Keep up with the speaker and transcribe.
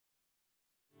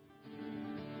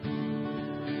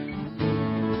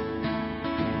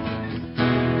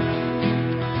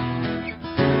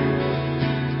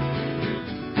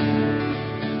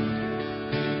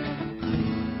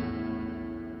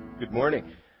Good morning.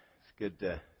 It's good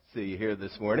to see you here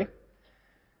this morning.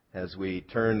 As we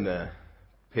turn the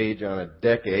page on a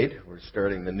decade, we're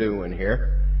starting the new one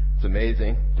here. It's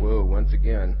amazing. Whoa, once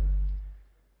again.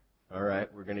 All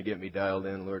right, we're going to get me dialed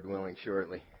in, Lord willing,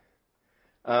 shortly.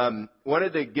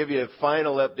 Wanted to give you a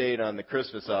final update on the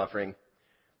Christmas offering.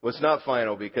 Well, it's not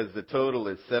final because the total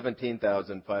is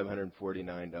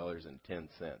 $17,549.10.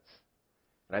 And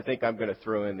I think I'm going to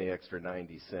throw in the extra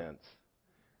 90 cents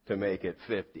to make it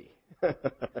 50.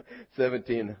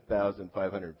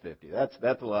 17,550.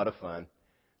 That's a lot of fun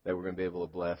that we're going to be able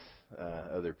to bless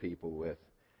other people with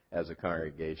as a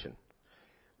congregation.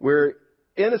 We're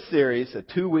in a series, a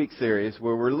 2-week series,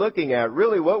 where we're looking at,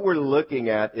 really what we're looking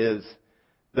at is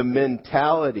the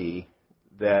mentality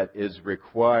that is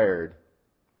required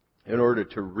in order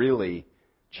to really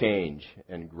change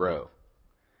and grow.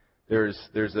 There's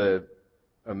a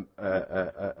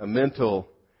mental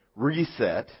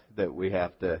reset that we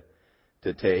have to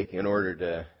take in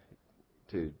order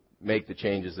to make the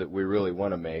changes that we really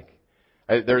want to make.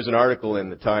 There's an article in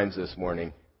the Times this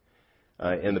morning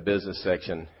in the business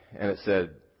section, and it said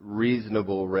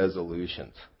reasonable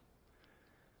resolutions.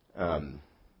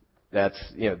 That's,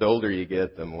 the older you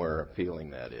get, the more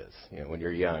appealing that is. When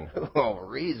you're young, oh,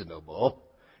 reasonable.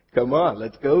 Come on,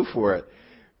 let's go for it.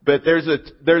 But there's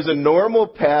a normal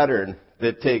pattern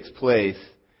that takes place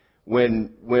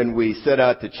when we set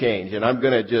out to change. And I'm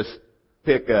going to just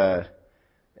pick an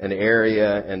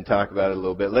area and talk about it a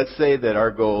little bit. Let's say that our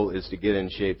goal is to get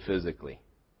in shape physically.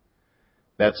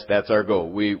 That's our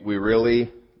goal. We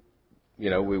really,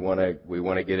 we want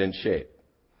to get in shape.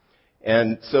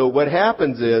 And so what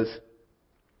happens is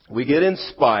we get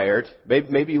inspired.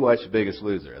 Maybe you watch The Biggest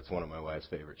Loser. That's one of my wife's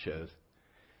favorite shows.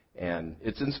 And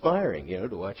it's inspiring,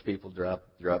 to watch people drop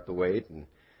the weight and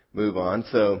move on.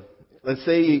 So let's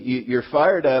say you're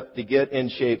fired up to get in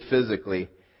shape physically,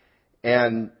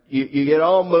 and you get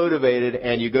all motivated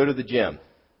and you go to the gym.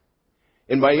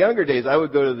 In my younger days, I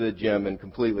would go to the gym and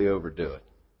completely overdo it.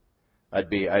 I'd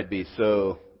be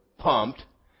so pumped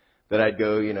that I'd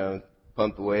go,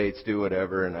 pump the weights, do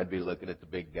whatever, and I'd be looking at the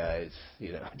big guys,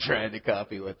 trying to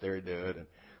copy what they're doing and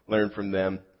learn from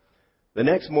them. The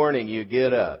next morning you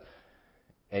get up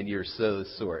and you're so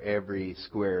sore. Every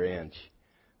square inch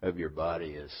of your body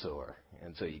is sore.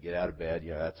 And so you get out of bed,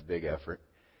 that's a big effort.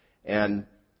 And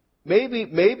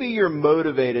maybe you're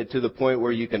motivated to the point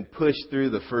where you can push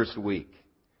through the first week.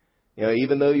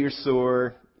 Even though you're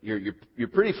sore, you're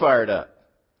pretty fired up.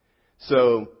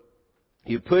 So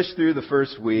you push through the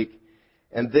first week,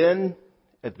 and then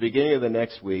at the beginning of the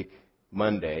next week,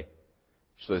 Monday, you're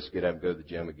supposed to get up and go to the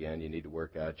gym again. You need to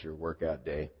work out your workout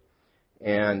day.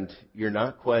 And you're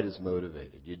not quite as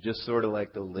motivated. You just sort of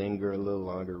like to linger a little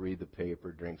longer, read the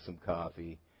paper, drink some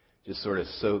coffee, just sort of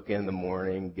soak in the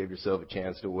morning, give yourself a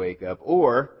chance to wake up.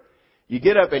 Or you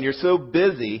get up and you're so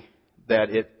busy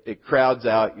that it crowds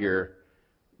out your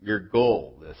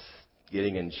goal, this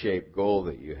getting in shape goal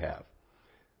that you have.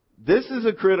 This is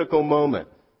a critical moment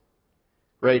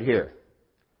right here.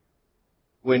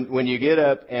 When you get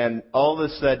up and all of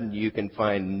a sudden you can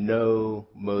find no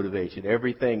motivation.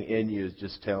 Everything in you is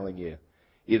just telling you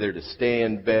either to stay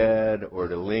in bed or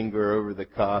to linger over the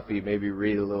coffee, maybe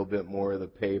read a little bit more of the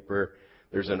paper.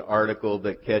 There's an article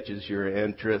that catches your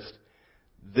interest.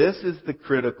 This is the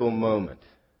critical moment.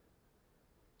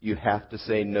 You have to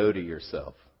say no to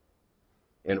yourself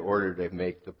in order to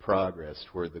make the progress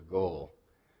toward the goal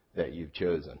that you've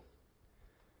chosen.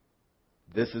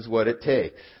 This is what it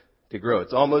takes to grow.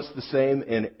 It's almost the same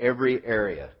in every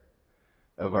area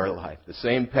of our life. The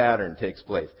same pattern takes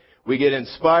place. We get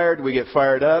inspired, we get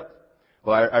fired up.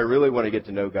 Well, I really want to get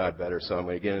to know God better, so I'm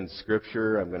going to get in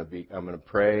Scripture. I'm going to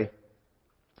pray.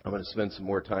 I'm going to spend some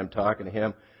more time talking to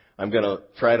Him. I'm going to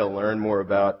try to learn more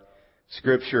about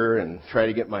Scripture and try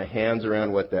to get my hands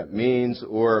around what that means.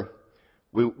 Or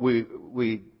we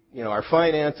our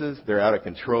finances, they're out of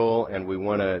control, and we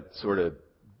want to sort of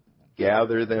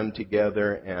gather them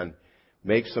together and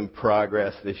make some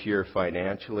progress this year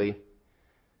financially.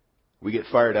 We get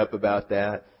fired up about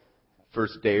that.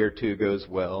 First day or two goes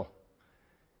well.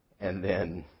 And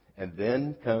then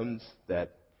comes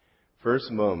that first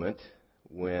moment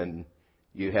when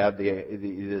you have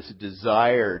this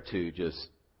desire to just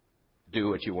do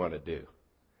what you want to do.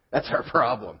 That's our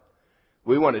problem.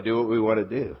 We want to do what we want to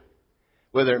do.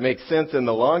 Whether it makes sense in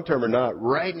the long term or not,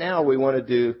 right now we want to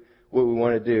do what we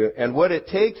want to do. And what it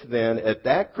takes then at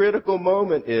that critical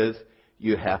moment is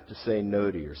you have to say no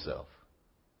to yourself.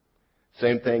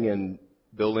 Same thing in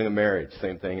building a marriage.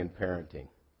 Same thing in parenting.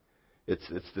 It's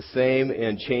the same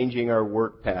in changing our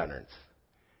work patterns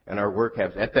and our work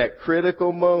habits. At that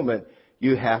critical moment,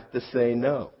 you have to say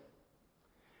no.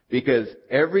 Because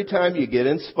every time you get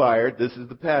inspired, this is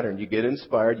the pattern. You get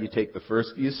inspired, you take the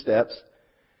first few steps.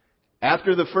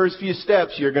 After the first few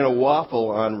steps, you're going to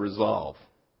waffle on resolve.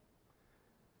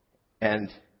 And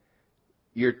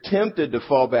you're tempted to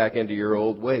fall back into your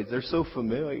old ways. They're so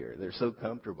familiar. They're so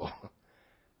comfortable.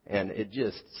 And it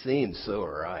just seems so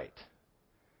right.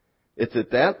 It's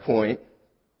at that point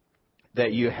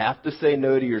that you have to say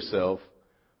no to yourself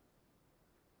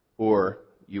or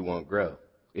you won't grow.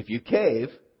 If you cave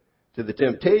to the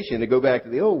temptation to go back to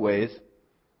the old ways,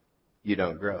 you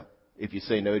don't grow. If you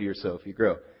say no to yourself, you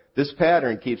grow. This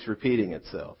pattern keeps repeating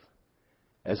itself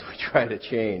as we try to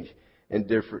change in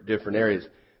different areas.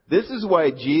 This is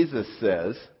why Jesus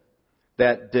says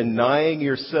that denying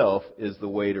yourself is the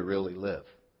way to really live.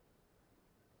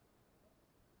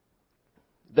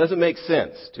 It doesn't make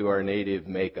sense to our native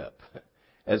makeup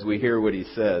as we hear what he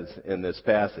says in this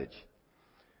passage.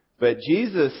 But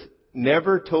Jesus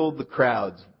never told the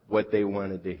crowds what they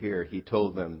wanted to hear. He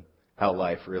told them how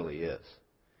life really is.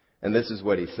 And this is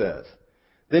what he says.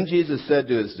 Then Jesus said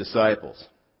to his disciples,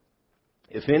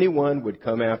 "If anyone would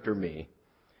come after me,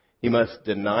 he must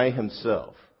deny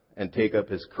himself and take up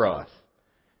his cross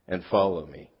and follow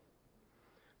me.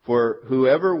 For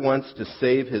whoever wants to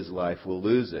save his life will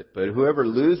lose it, but whoever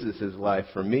loses his life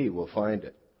for me will find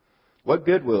it. What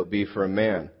good will it be for a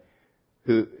man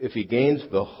who, if he gains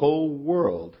the whole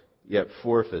world, yet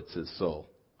forfeits his soul?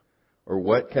 Or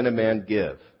what can a man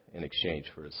give in exchange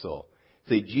for his soul?"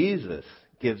 See, Jesus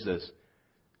gives us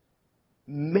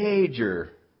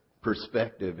major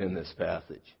perspective in this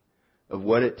passage of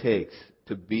what it takes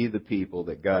to be the people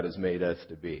that God has made us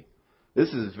to be.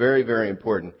 This is very, very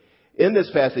important. In this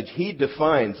passage, he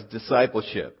defines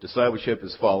discipleship. Discipleship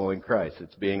is following Christ.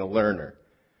 It's being a learner,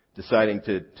 deciding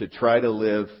to try to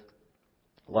live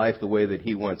life the way that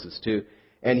he wants us to.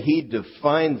 And he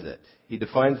defines it. He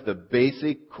defines the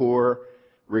basic core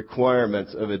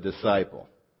requirements of a disciple.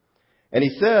 And he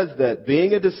says that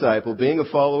being a disciple, being a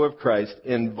follower of Christ,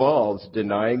 involves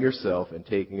denying yourself and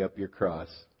taking up your cross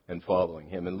and following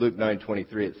him. In Luke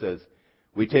 9:23 it says,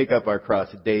 we take up our cross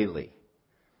daily.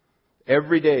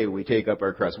 Every day we take up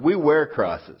our cross. We wear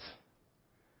crosses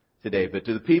today, but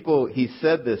to the people he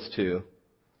said this to,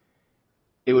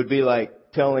 it would be like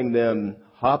telling them,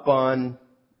 hop on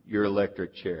your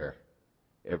electric chair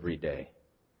every day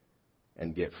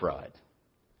and get fried.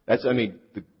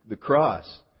 The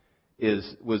cross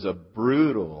was a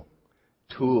brutal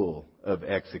tool of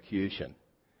execution.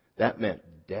 That meant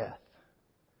death.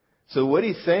 So what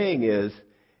he's saying is,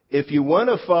 if you want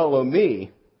to follow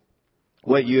me,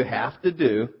 what you have to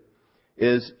do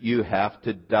is you have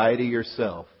to die to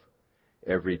yourself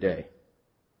every day.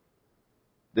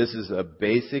 This is a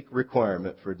basic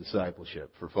requirement for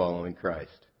discipleship, for following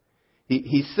Christ.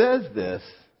 He says this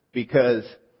because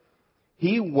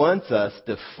he wants us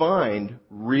to find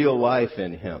real life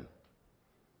in him.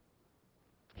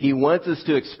 He wants us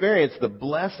to experience the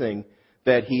blessing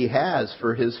that he has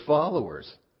for his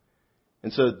followers.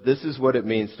 And so this is what it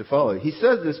means to follow. He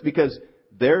says this because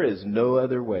there is no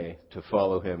other way to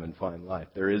follow him and find life.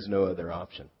 There is no other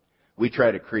option. We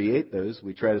try to create those.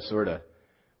 We try to sort of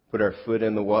put our foot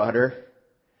in the water.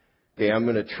 Okay, I'm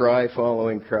going to try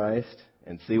following Christ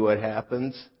and see what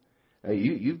happens. Now,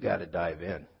 you've got to dive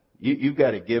in. You've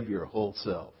got to give your whole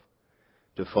self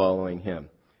to following him.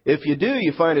 If you do,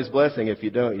 you find his blessing. If you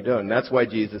don't, you don't. And that's why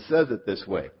Jesus says it this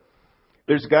way.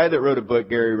 There's a guy that wrote a book,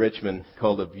 Gary Richmond,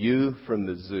 called A View from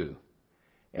the Zoo.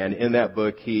 And in that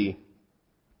book, he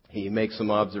makes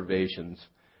some observations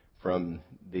from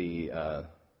the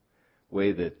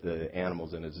way that the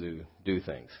animals in a zoo do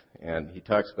things. And he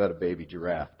talks about a baby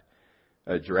giraffe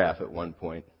at one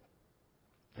point.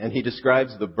 And he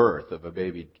describes the birth of a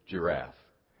baby giraffe.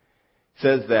 He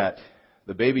says that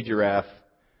the baby giraffe,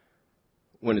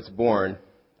 when it's born,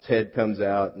 its head comes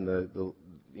out and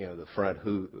the front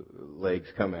legs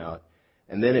come out,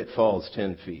 and then it falls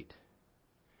 10 feet.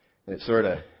 And it sort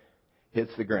of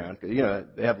hits the ground, because,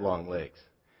 they have long legs.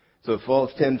 So it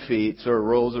falls 10 feet, sort of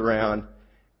rolls around,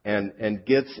 and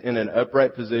gets in an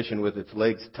upright position with its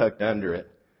legs tucked under it.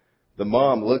 The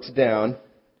mom looks down,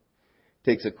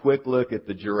 takes a quick look at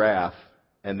the giraffe,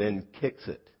 and then kicks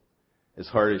it as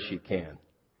hard as she can.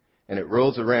 And it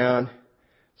rolls around,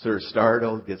 sort of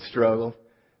startled, gets struggled.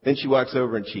 Then she walks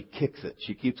over and she kicks it.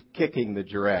 She keeps kicking the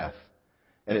giraffe.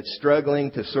 And it's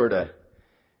struggling to sort of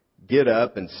get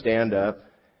up and stand up.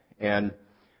 And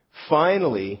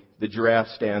finally, the giraffe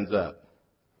stands up.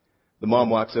 The mom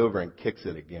walks over and kicks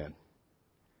it again.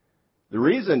 The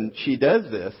reason she does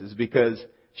this is because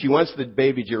she wants the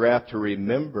baby giraffe to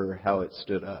remember how it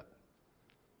stood up.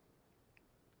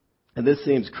 And this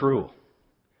seems cruel.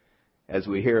 as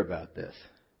we hear about this.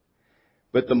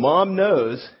 But the mom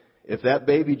knows if that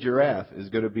baby giraffe is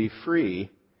going to be free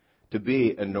to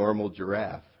be a normal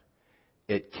giraffe,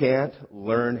 it can't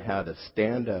learn how to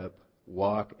stand up,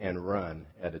 walk, and run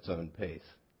at its own pace.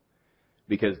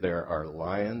 Because there are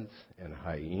lions and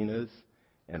hyenas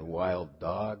and wild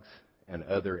dogs and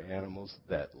other animals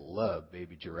that love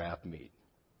baby giraffe meat.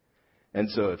 And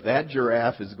so if that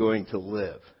giraffe is going to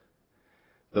live,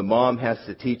 the mom has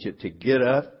to teach it to get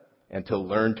up and to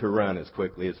learn to run as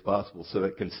quickly as possible so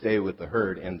it can stay with the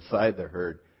herd, inside the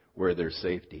herd, where there's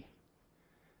safety.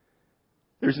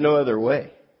 There's no other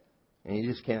way. And you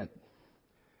just can't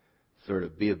sort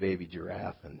of be a baby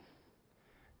giraffe and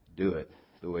do it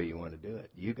the way you want to do it.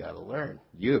 You got to learn.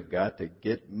 You have got to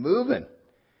get moving,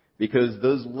 because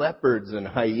those leopards and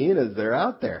hyenas, they're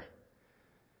out there.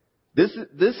 This is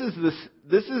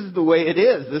the way it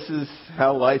is. This is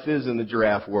how life is in the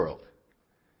giraffe world.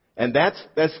 And that's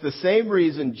the same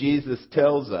reason Jesus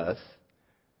tells us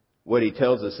what he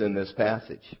tells us in this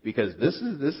passage. Because this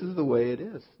is the way it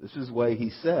is. This is why he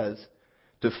says,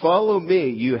 to follow me,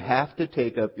 you have to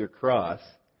take up your cross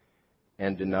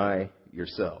and deny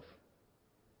yourself.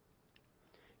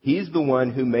 He's the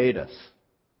one who made us.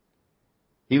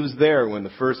 He was there when the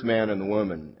first man and the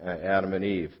woman, Adam and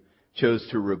Eve, chose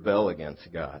to rebel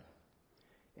against God.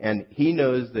 And he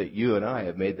knows that you and I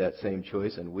have made that same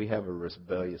choice, and we have a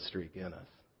rebellious streak in us.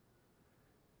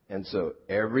 And so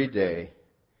every day,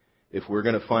 if we're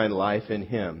going to find life in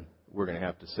him, we're going to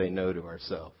have to say no to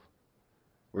ourselves.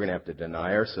 We're going to have to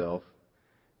deny ourselves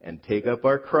and take up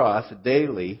our cross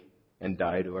daily and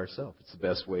die to ourselves. It's the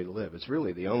best way to live. It's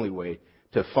really the only way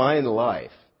to find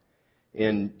life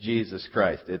in Jesus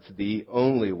Christ. It's the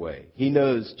only way.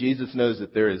 Jesus knows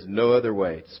that there is no other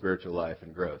way to spiritual life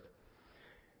and growth.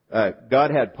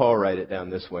 God had Paul write it down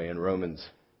this way in Romans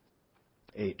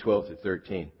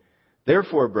 8:12-13.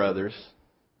 Therefore, brothers,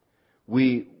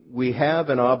 we have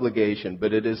an obligation,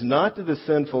 but it is not to the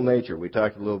sinful nature. We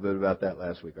talked a little bit about that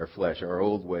last week. Our flesh, our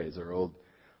old ways, our old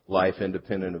life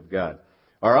independent of God.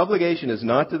 Our obligation is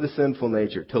not to the sinful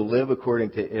nature, to live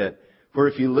according to it. For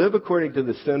if you live according to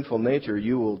the sinful nature,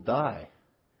 you will die.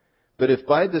 But if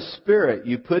by the Spirit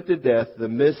you put to death the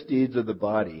misdeeds of the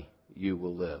body, you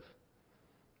will live.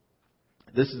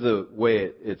 This is the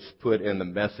way it's put in the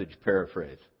Message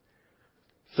paraphrase.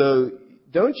 So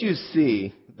don't you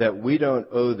see that we don't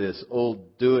owe this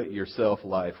old do-it-yourself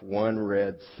life one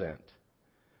red cent?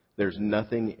 There's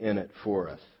nothing in it for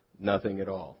us. Nothing at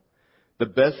all. The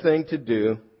best thing to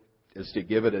do is to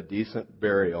give it a decent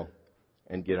burial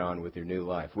and get on with your new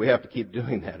life. We have to keep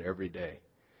doing that every day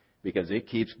because it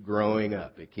keeps growing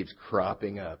up. It keeps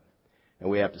cropping up. And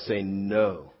we have to say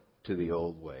no to the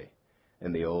old way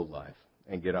and the old life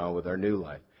and get on with our new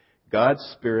life. God's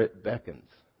Spirit beckons.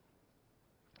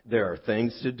 There are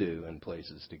things to do and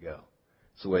places to go.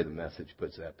 It's the way the Message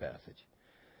puts that passage.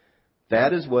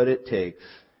 That is what it takes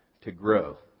to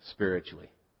grow spiritually.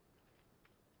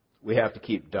 We have to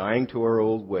keep dying to our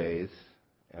old ways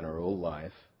and our old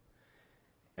life.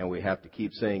 And we have to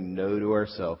keep saying no to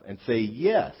ourselves and say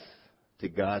yes to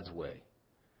God's way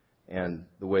and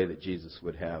the way that Jesus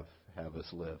would have us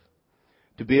live.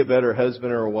 To be a better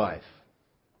husband or a wife,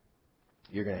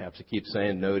 you're going to have to keep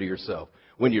saying no to yourself.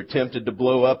 When you're tempted to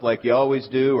blow up like you always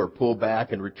do or pull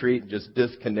back and retreat and just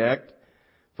disconnect,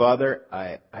 Father,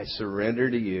 I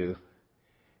surrender to you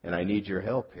and I need your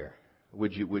help here.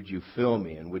 Would you fill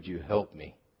me and would you help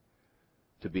me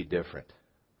to be different?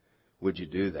 Would you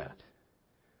do that?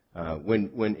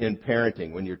 When in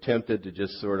parenting, when you're tempted to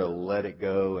just sort of let it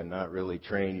go and not really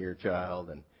train your child,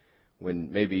 and when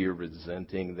maybe you're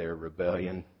resenting their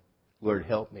rebellion, Lord,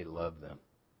 help me love them.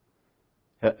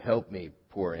 Help me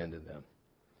pour into them.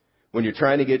 When you're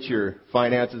trying to get your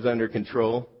finances under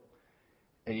control,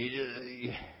 and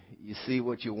you see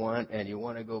what you want and you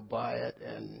want to go buy it,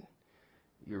 and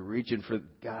you're reaching for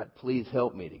God, please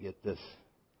help me to get this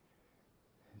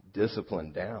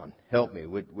discipline down. Help me.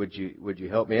 Would you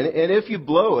help me? And if you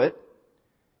blow it,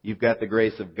 you've got the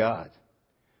grace of God,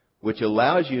 which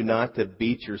allows you not to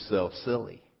beat yourself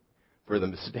silly for the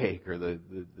mistake or the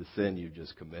sin you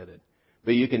just committed.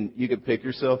 But you can pick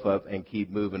yourself up and keep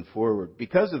moving forward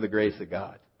because of the grace of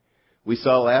God. We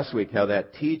saw last week how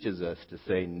that teaches us to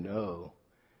say no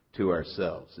to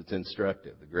ourselves. It's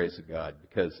instructive, the grace of God,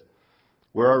 because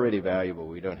we're already valuable.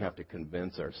 We don't have to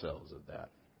convince ourselves of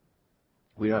that.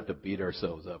 We don't have to beat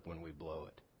ourselves up when we blow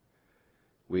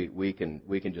it. We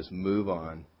can just move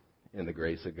on in the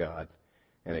grace of God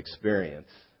and experience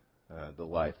the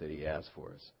life that He has for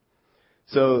us.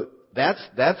 So that's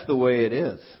the way it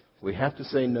is. We have to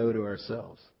say no to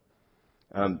ourselves.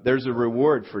 There's a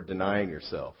reward for denying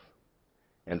yourself.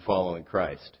 and following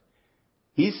Christ.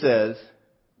 He says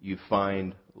you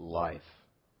find life.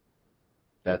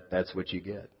 That's what you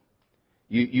get.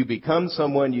 You become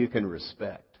someone you can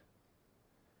respect.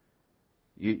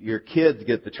 Your kids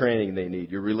get the training they need.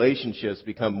 Your relationships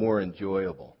become more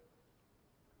enjoyable.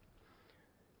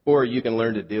 Or you can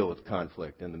learn to deal with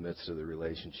conflict in the midst of the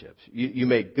relationships. You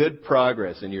make good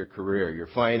progress in your career, your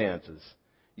finances.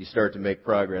 You start to make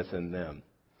progress in them.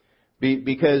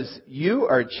 Because you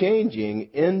are changing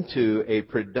into a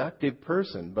productive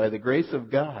person by the grace of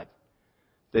God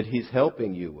that He's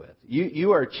helping you with.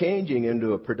 You are changing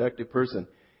into a productive person.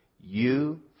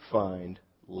 You find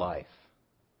life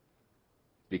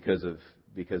because of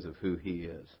who He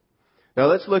is. Now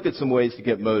let's look at some ways to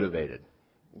get motivated.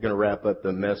 I'm going to wrap up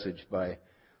the message by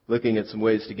looking at some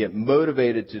ways to get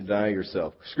motivated to deny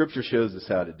yourself. Scripture shows us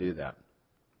how to do that.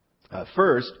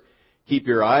 First, keep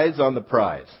your eyes on the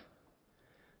prize.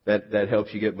 That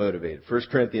helps you get motivated. 1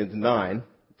 Corinthians 9,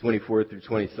 24 through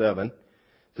 27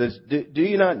 says, Do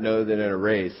you not know that in a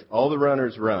race all the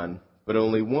runners run, but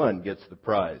only one gets the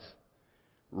prize?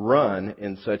 Run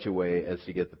in such a way as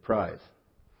to get the prize.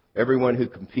 Everyone who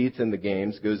competes in the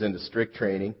games goes into strict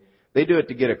training. They do it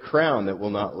to get a crown that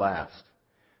will not last.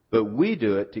 But we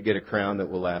do it to get a crown that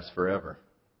will last forever.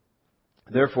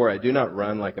 Therefore, I do not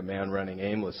run like a man running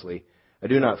aimlessly. I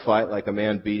do not fight like a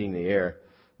man beating the air.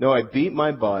 No, I beat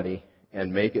my body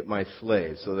and make it my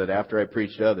slave, so that after I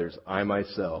preach to others, I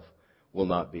myself will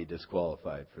not be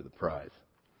disqualified for the prize.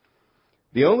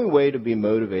 The only way to be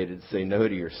motivated to say no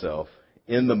to yourself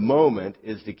in the moment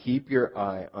is to keep your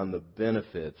eye on the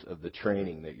benefits of the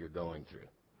training that you're going through.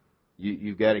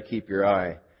 You've got to keep your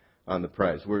eye on the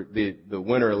prize. The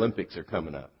Winter Olympics are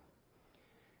coming up.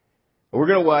 We're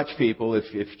going to watch people,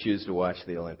 if you choose to watch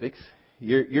the Olympics,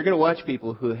 you're going to watch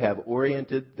people who have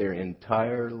oriented their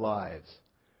entire lives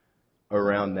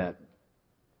around that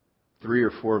 3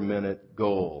 or 4 minute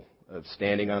goal of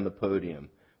standing on the podium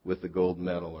with the gold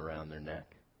medal around their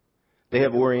neck. They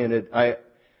have oriented. I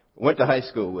went to high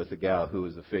school with a gal who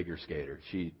was a figure skater.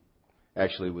 She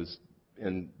actually was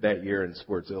in that year in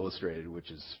Sports Illustrated,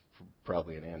 which is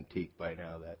probably an antique by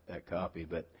now, that copy.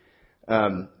 But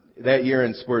that year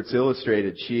in Sports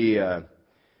Illustrated,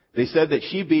 they said that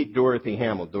she beat Dorothy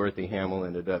Hamill. Dorothy Hamill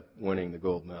ended up winning the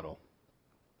gold medal.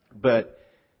 But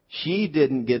she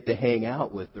didn't get to hang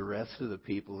out with the rest of the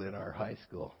people in our high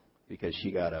school because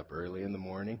she got up early in the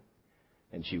morning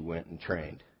and she went and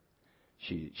trained.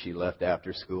 She left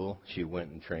after school. She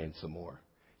went and trained some more.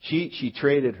 She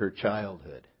traded her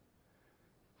childhood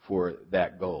for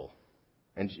that goal.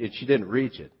 And she didn't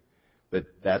reach it. But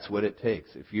that's what it takes.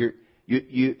 If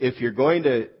you're going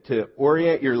to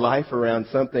orient your life around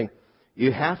something,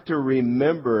 you have to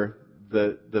remember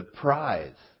the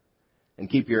prize and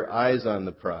keep your eyes on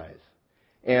the prize.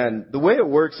 And the way it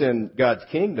works in God's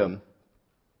kingdom,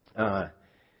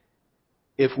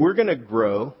 if we're going to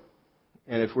grow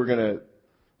and if we're going to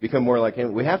become more like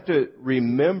Him, we have to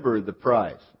remember the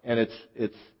prize. And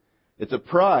it's a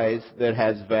prize that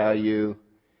has value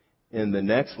in the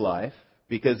next life,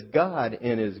 because God,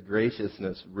 in His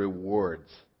graciousness, rewards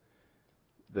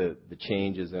the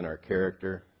changes in our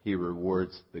character. He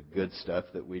rewards the good stuff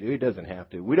that we do. He doesn't have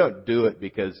to. We don't do it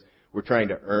because we're trying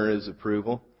to earn His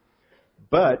approval,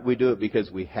 but we do it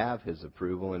because we have His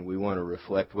approval and we want to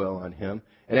reflect well on Him.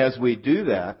 And as we do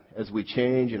that, as we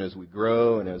change and as we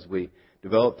grow and as we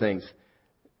develop things,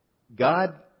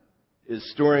 God is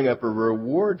storing up a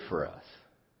reward for us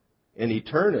in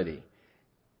eternity.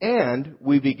 And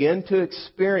we begin to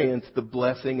experience the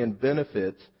blessing and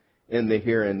benefits in the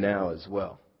here and now as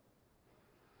well.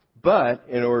 But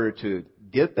in order to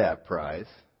get that prize,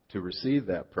 to receive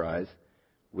that prize,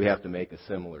 we have to make a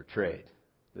similar trade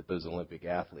that those Olympic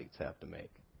athletes have to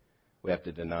make. We have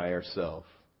to deny ourselves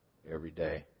every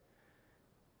day.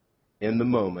 In the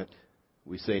moment,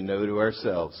 we say no to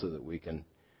ourselves so that we can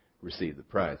receive the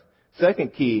prize.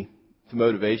 Second key to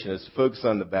motivation is to focus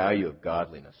on the value of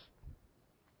godliness.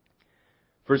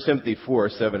 1 Timothy 4,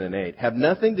 7 and 8. Have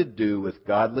nothing to do with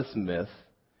godless myth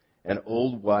and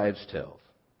old wives' tales.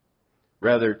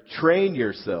 Rather, train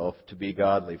yourself to be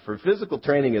godly. For physical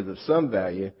training is of some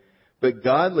value, but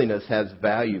godliness has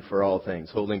value for all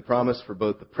things, holding promise for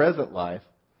both the present life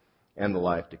and the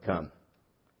life to come.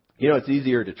 You know, it's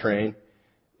easier to train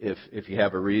if you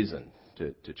have a reason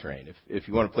to train. If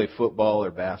you want to play football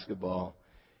or basketball,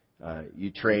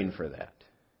 you train for that.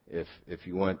 If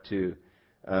you want to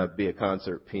be a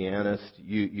concert pianist,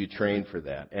 you train for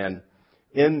that. And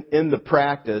in the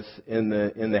practice, in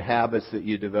the habits that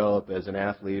you develop as an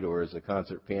athlete or as a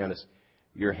concert pianist,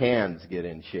 your hands get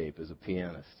in shape as a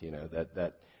pianist. You know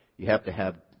that you have to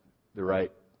have the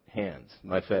right hands.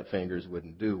 My fat fingers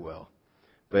wouldn't do well.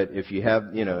 But if you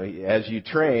have, as you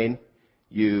train,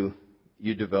 you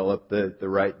develop the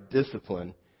right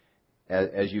discipline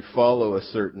as you follow a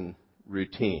certain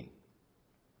routine.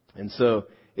 And so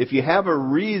if you have a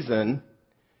reason,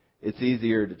 it's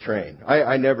easier to train.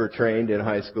 I never trained in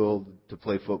high school to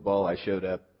play football. I showed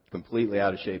up completely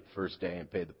out of shape the first day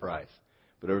and paid the price.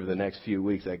 But over the next few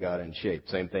weeks, I got in shape.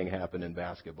 Same thing happened in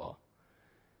basketball.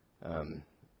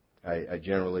 I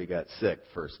generally got sick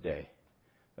first day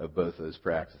of both those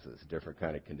practices, different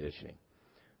kind of conditioning.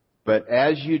 But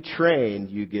as you train,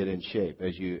 you get in shape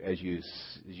as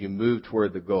you move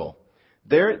toward the goal.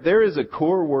 There is a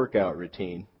core workout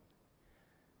routine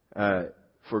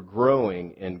for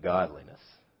growing in godliness.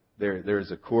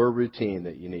 There's a core routine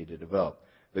that you need to develop.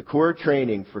 The core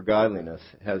training for godliness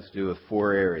has to do with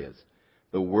 4 areas: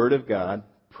 the Word of God,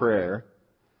 prayer,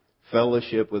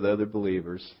 fellowship with other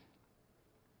believers,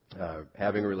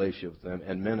 having a relationship with them,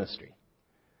 and ministry.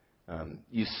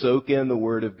 You soak in the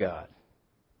Word of God.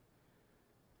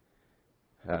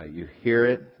 You hear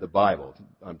it, the Bible.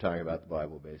 I'm talking about the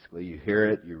Bible, basically. You hear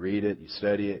it, you read it, you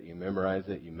study it, you memorize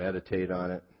it, you meditate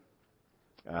on it.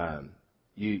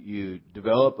 You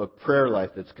develop a prayer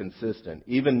life that's consistent,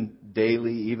 even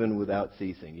daily, even without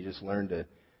ceasing. You just learn to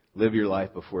live your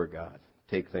life before God.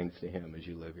 Take things to Him as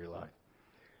you live your life.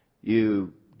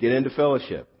 You get into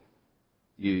fellowship.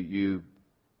 You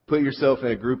put yourself in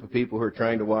a group of people who are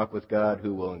trying to walk with God,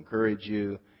 who will encourage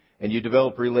you, and you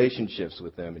develop relationships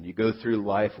with them, and you go through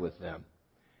life with them.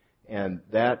 And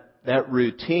that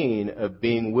routine of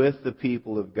being with the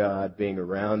people of God, being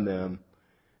around them,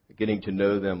 getting to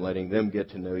know them, letting them get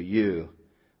to know you,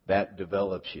 that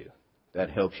develops you. That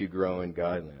helps you grow in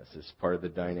godliness. It's part of the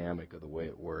dynamic of the way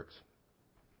it works.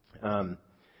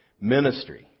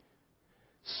 Ministry.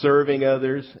 Serving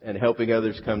others and helping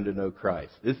others come to know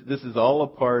Christ. This is all a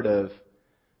part of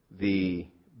the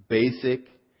basic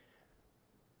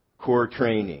core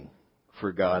training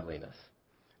for godliness.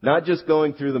 Not just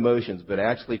going through the motions, but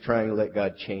actually trying to let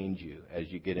God change you as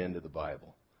you get into the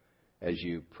Bible, as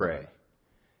you pray,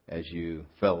 as you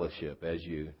fellowship, as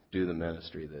you do the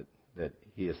ministry that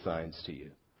He assigns to you.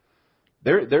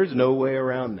 There's no way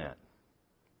around that.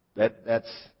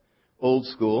 That's old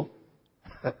school.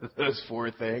 Those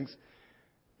 4 things.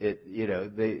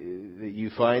 You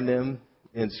find them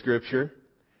in Scripture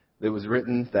that was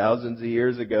written thousands of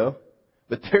years ago,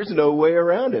 but there's no way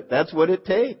around it. That's what it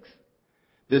takes.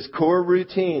 This core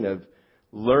routine of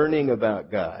learning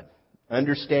about God,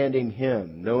 understanding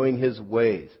Him, knowing His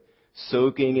ways,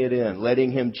 soaking it in,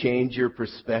 letting Him change your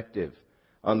perspective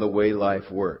on the way life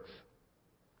works.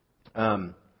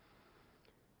 And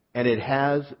it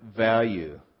has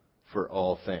value for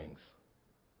all things.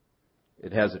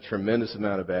 It has a tremendous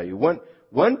amount of value.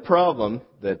 One problem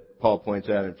that Paul points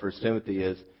out in 1 Timothy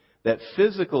is that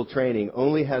physical training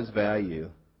only has value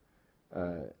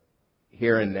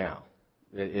here and now.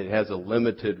 It has a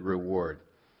limited reward.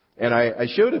 And I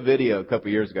showed a video a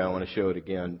couple years ago. I want to show it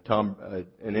again. An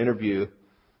interview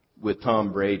with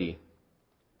Tom Brady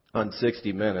on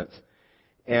 60 Minutes.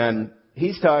 And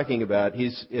he's talking about,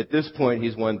 at this point,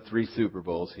 he's won 3 Super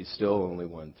Bowls. He's still only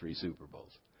won 3 Super Bowls.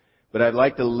 But I'd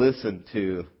like to listen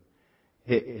to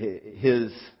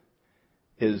his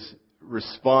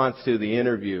response to the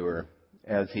interviewer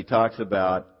as he talks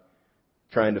about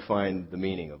trying to find the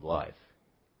meaning of life.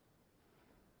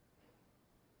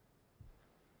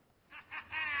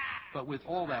 But with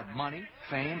all that money,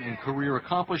 fame, and career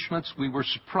accomplishments, we were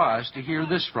surprised to hear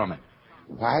this from him.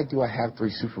 Why do I have 3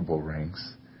 Super Bowl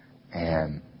rings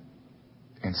and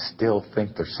still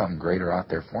think there's something greater out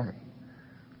there for me?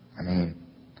 I mean,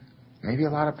 maybe a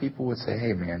lot of people would say,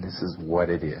 hey, man, this is what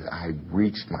it is. I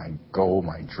reached my goal,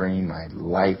 my dream, my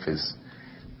life is...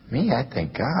 Me, I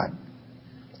think, God,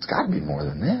 it's got to be more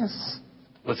than this.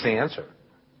 What's the answer?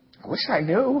 I wish I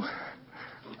knew.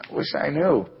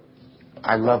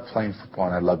 I love playing football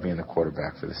and I love being the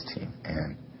quarterback for this team.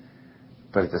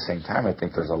 But at the same time, I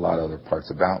think there's a lot of other parts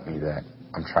about me that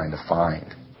I'm trying to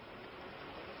find.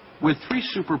 With 3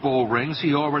 Super Bowl rings,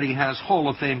 he already has Hall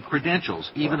of Fame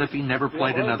credentials, even if he never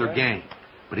played another game.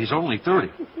 But he's only 30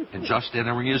 and just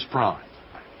entering his prime.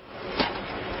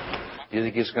 Do you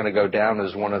think he's going to go down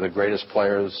as one of the greatest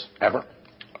players ever?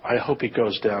 I hope he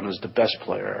goes down as the best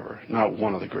player ever, not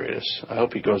one of the greatest. I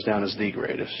hope he goes down as the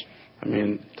greatest. I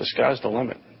mean, the sky's the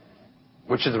limit.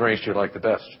 Which of the rings do you like the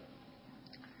best?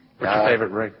 What's your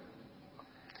favorite ring?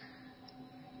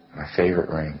 My favorite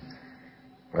ring.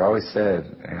 We always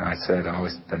said, I said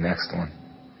always the next one.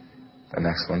 The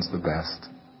next one's the best.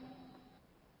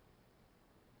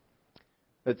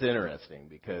 That's interesting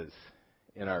because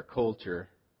in our culture,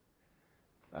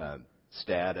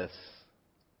 status,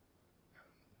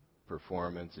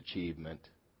 performance, achievement.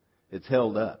 It's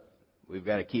held up. We've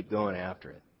got to keep going after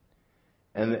it.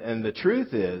 And the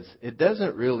truth is, it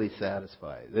doesn't really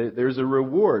satisfy. There's a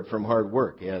reward from hard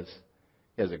work. He has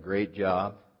a great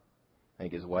job. I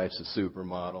think his wife's a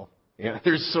supermodel.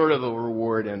 There's sort of a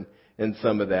reward in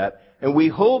some of that. And we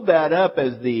hold that up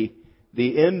as the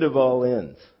end of all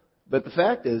ends. But the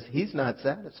fact is, he's not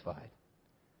satisfied.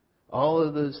 All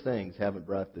of those things haven't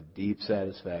brought the deep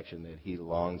satisfaction that he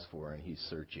longs for and he's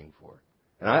searching for.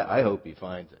 And I hope he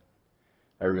finds it.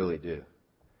 I really do.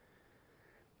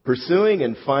 Pursuing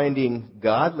and finding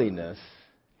godliness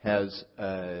has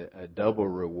a double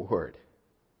reward,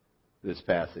 this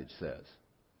passage says.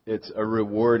 It's a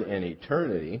reward in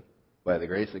eternity. By the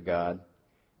grace of God,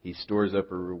 He stores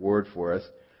up a reward for us.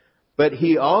 But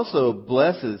He also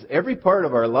blesses every part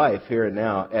of our life here and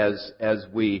now as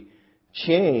we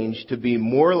change to be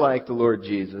more like the Lord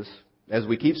Jesus. As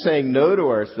we keep saying no to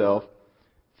ourselves,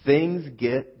 things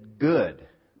get good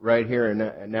right here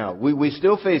and now. We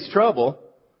still face trouble,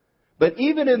 but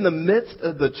even in the midst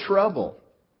of the trouble,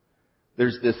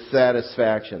 there's this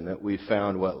satisfaction that we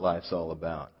found what life's all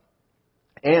about.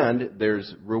 And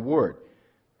there's reward.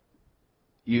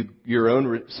 Your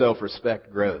own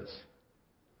self-respect grows.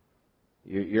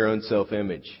 Your own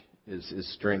self-image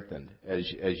is strengthened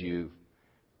as you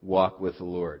walk with the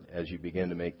Lord, as you begin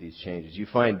to make these changes. You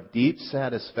find deep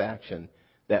satisfaction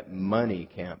that money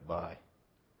can't buy.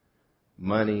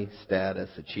 Money, status,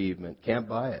 achievement can't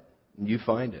buy it. You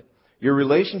find it. Your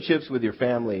relationships with your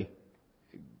family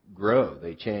grow.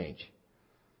 They change.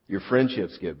 Your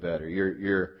friendships get better.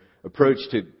 Your approach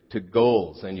to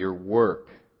goals and your work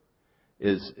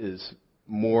is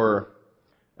more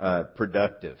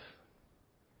productive.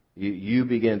 You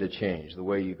begin to change the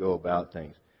way you go about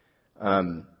things.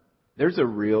 There's a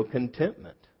real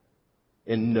contentment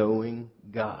in knowing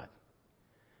God.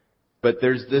 But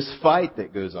there's this fight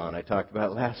that goes on. I talked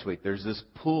about last week. There's this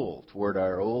pull toward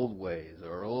our old ways,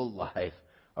 our old life,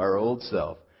 our old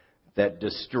self that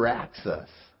distracts us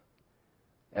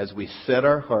as we set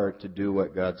our heart to do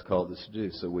what God's called us to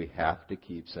do. So we have to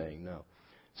keep saying no.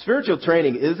 Spiritual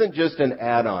training isn't just an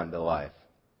add-on to life.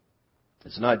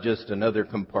 It's not just another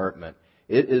compartment.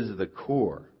 It is the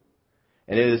core.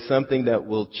 And it is something that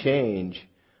will change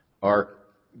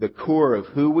the core of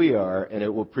who we are, and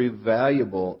it will prove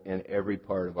valuable in every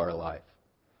part of our life.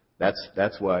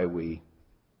 That's why we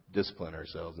discipline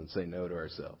ourselves and say no to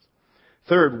ourselves.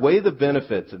 Third, weigh the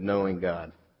benefits of knowing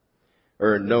God.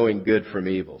 Or knowing good from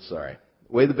evil, sorry.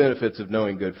 Weigh the benefits of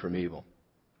knowing good from evil.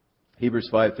 Hebrews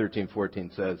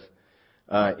 5:13-14 says,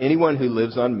 anyone who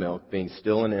lives on milk, being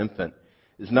still an infant,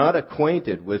 is not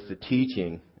acquainted with the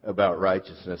teaching about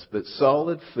righteousness, but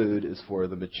solid food is for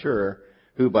the mature,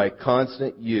 who by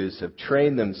constant use have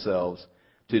trained themselves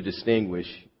to distinguish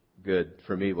good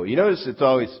from evil. You notice it's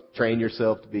always train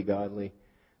yourself to be godly.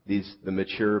 The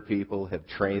mature people have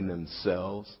trained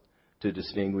themselves to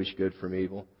distinguish good from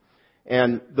evil.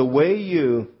 And the way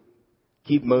you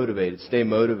keep motivated, stay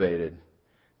motivated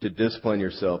to discipline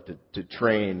yourself, to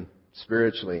train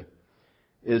spiritually,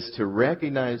 is to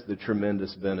recognize the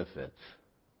tremendous benefits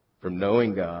from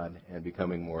knowing God and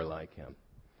becoming more like Him.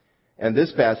 And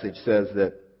this passage says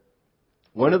that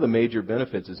one of the major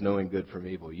benefits is knowing good from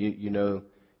evil. You know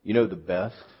the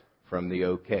best from the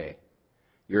okay.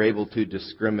 You're able to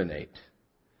discriminate.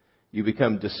 You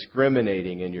become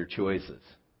discriminating in your choices.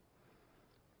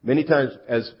 Many times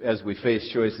as we face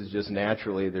choices just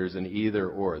naturally, there's an either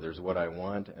or. There's what I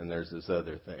want and there's this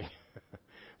other thing.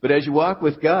 But as you walk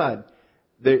with God,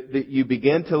 you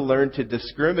begin to learn to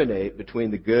discriminate between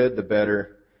the good, the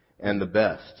better, and the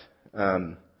best.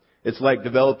 It's like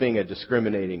developing a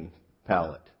discriminating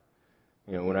palate.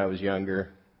 When I was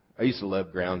younger, I used to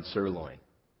love ground sirloin.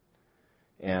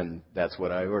 And that's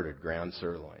what I ordered, ground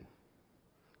sirloin.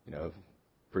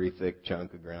 Pretty thick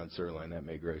chunk of ground sirloin. That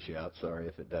may gross you out. Sorry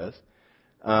if it does.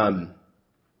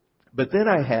 But then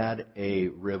I had a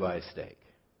ribeye steak.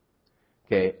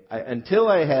 Okay, until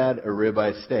I had a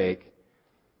ribeye steak,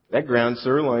 that ground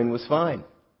sirloin was fine.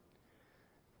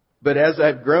 But as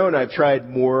I've grown, I've tried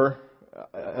more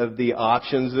of the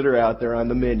options that are out there on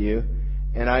the menu,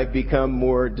 and I've become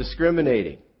more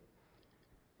discriminating.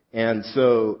 And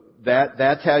so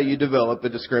that's how you develop a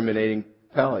discriminating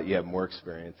palate. You have more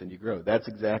experience and you grow. That's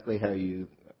exactly how you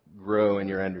grow in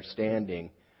your understanding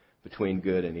between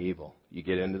good and evil. You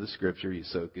get into the Scripture, you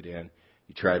soak it in,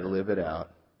 you try to live it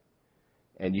out,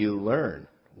 and you learn,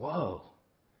 whoa,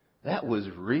 that was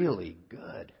really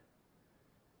good.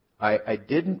 I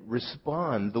didn't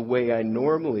respond the way I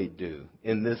normally do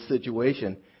in this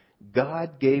situation.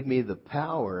 God gave me the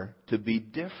power to be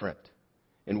different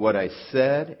in what I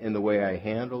said, in the way I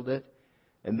handled it.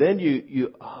 And then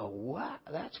what?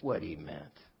 That's what he meant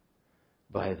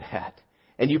by that.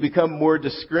 And you become more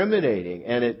discriminating,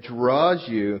 and it draws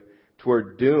you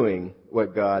toward doing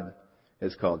what God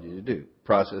has called you to do.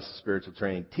 Process of spiritual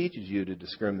training teaches you to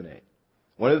discriminate.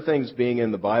 One of the things being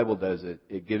in the Bible does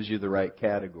it gives you the right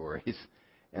categories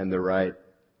and the right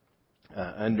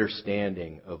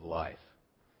understanding of life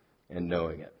and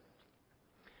knowing it.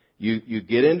 You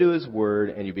get into His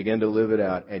Word and you begin to live it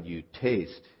out, and you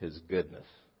taste His goodness.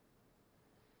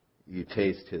 You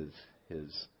taste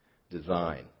His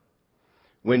design.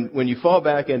 When you fall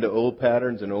back into old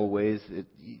patterns and old ways,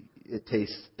 it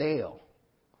tastes stale.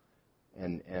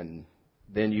 And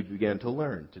then you begin to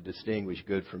learn to distinguish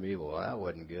good from evil. Well, that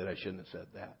wasn't good. I shouldn't have said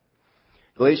that.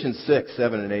 Galatians 6,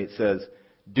 7, and 8 says,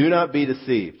 "Do not be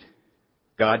deceived.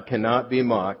 God cannot be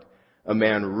mocked. A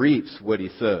man reaps what he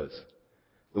sows.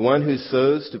 The one who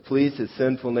sows to please his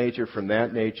sinful nature, from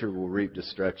that nature will reap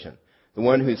destruction. The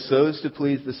one who sows to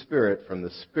please the Spirit, from the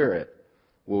Spirit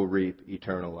will reap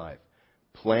eternal life."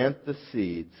 Plant the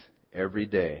seeds every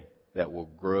day that will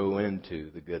grow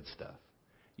into the good stuff.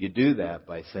 You do that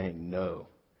by saying no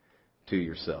to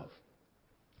yourself.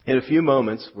 In a few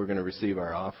moments, we're going to receive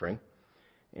our offering.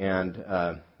 And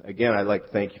again, I'd like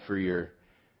to thank you for your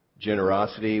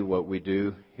generosity. What we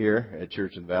do here at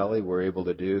Church in the Valley, we're able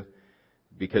to do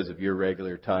because of your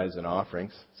regular tithes and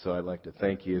offerings. So I'd like to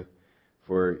thank you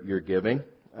for your giving.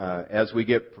 As we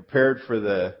get prepared for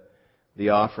the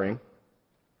offering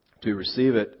to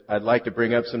receive it, I'd like to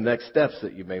bring up some next steps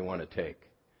that you may want to take.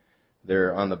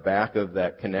 They're on the back of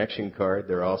that connection card.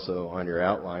 They're also on your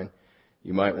outline.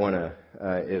 You might want to,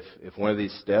 if one of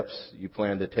these steps you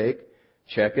plan to take,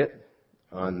 check it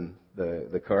on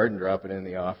the card and drop it in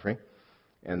the offering.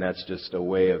 And that's just a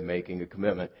way of making a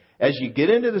commitment. As you get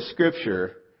into the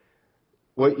Scripture,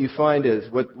 what you find is,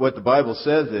 what the Bible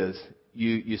says is,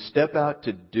 you step out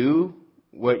to do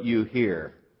what you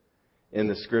hear in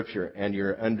the Scripture, and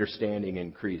your understanding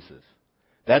increases.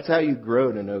 That's how you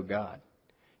grow to know God.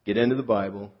 Get into the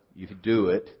Bible, you do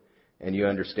it, and you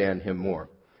understand Him more.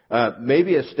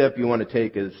 Maybe a step you want to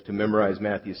take is to memorize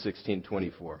Matthew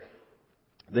 16:24.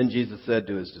 Then Jesus said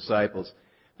to His disciples,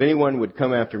 "If anyone would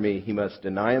come after me, he must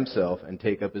deny himself and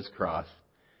take up his cross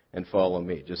and follow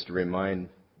me." Just to remind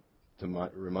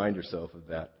yourself of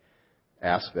that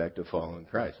aspect of following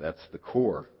Christ. That's the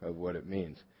core of what it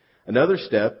means. Another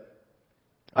step,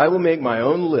 I will make my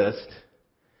own list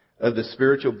of the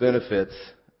spiritual benefits,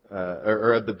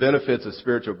 or of the benefits of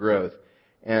spiritual growth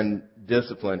and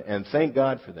discipline, and thank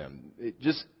God for them.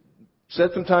 Just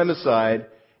set some time aside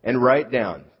and write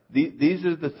down. These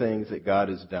are the things that God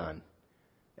has done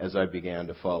as I began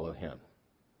to follow Him.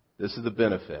 This is the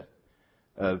benefit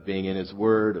of being in His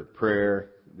Word, of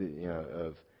prayer,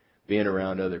 of being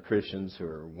around other Christians who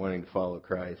are wanting to follow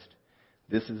Christ.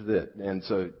 This is it. And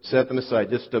so set them aside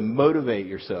just to motivate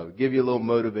yourself, give you a little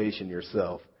motivation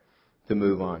yourself to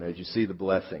move on as you see the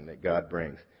blessing that God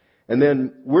brings. And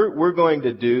then we're going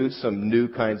to do some new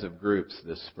kinds of groups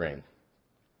this spring.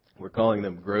 We're calling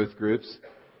them growth groups.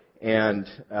 And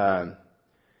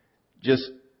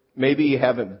just maybe you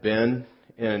haven't been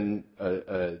in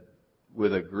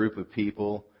with a group of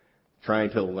people trying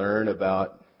to learn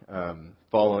about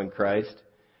following Christ.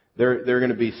 There are going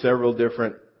to be several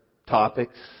different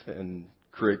topics and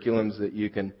curriculums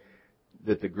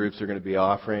that the groups are going to be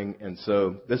offering. And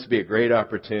so this would be a great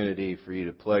opportunity for you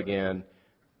to plug in,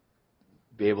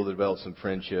 be able to develop some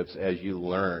friendships as you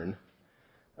learn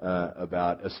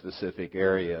about a specific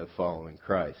area of following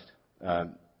Christ.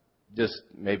 Just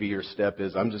maybe your step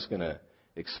is, I'm just going to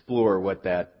explore what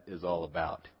that is all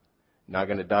about. Not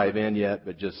going to dive in yet,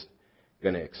 but just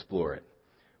going to explore it.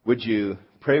 Would you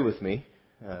pray with me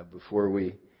before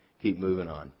we keep moving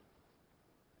on?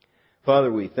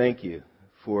 Father, we thank you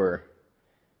for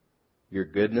your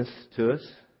goodness to us.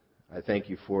 I thank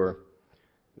you for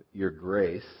your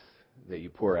grace that you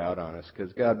pour out on us.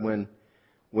 Because, God,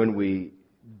 when we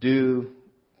do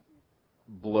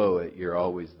blow it, you're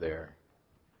always there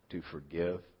to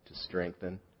forgive, to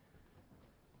strengthen.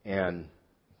 And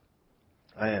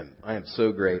I am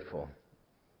so grateful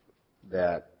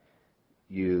that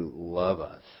you love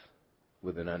us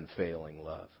with an unfailing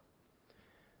love.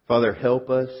 Father, help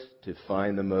us to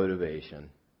find the motivation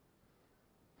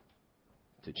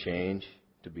to change,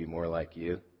 to be more like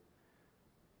you.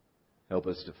 Help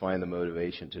us to find the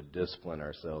motivation to discipline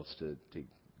ourselves, to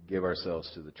give ourselves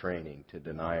to the training, to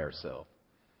deny ourselves,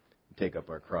 take up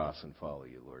our cross and follow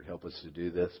you, Lord. Help us to do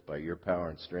this by your power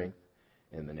and strength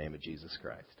in the name of Jesus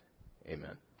Christ.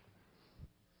 Amen.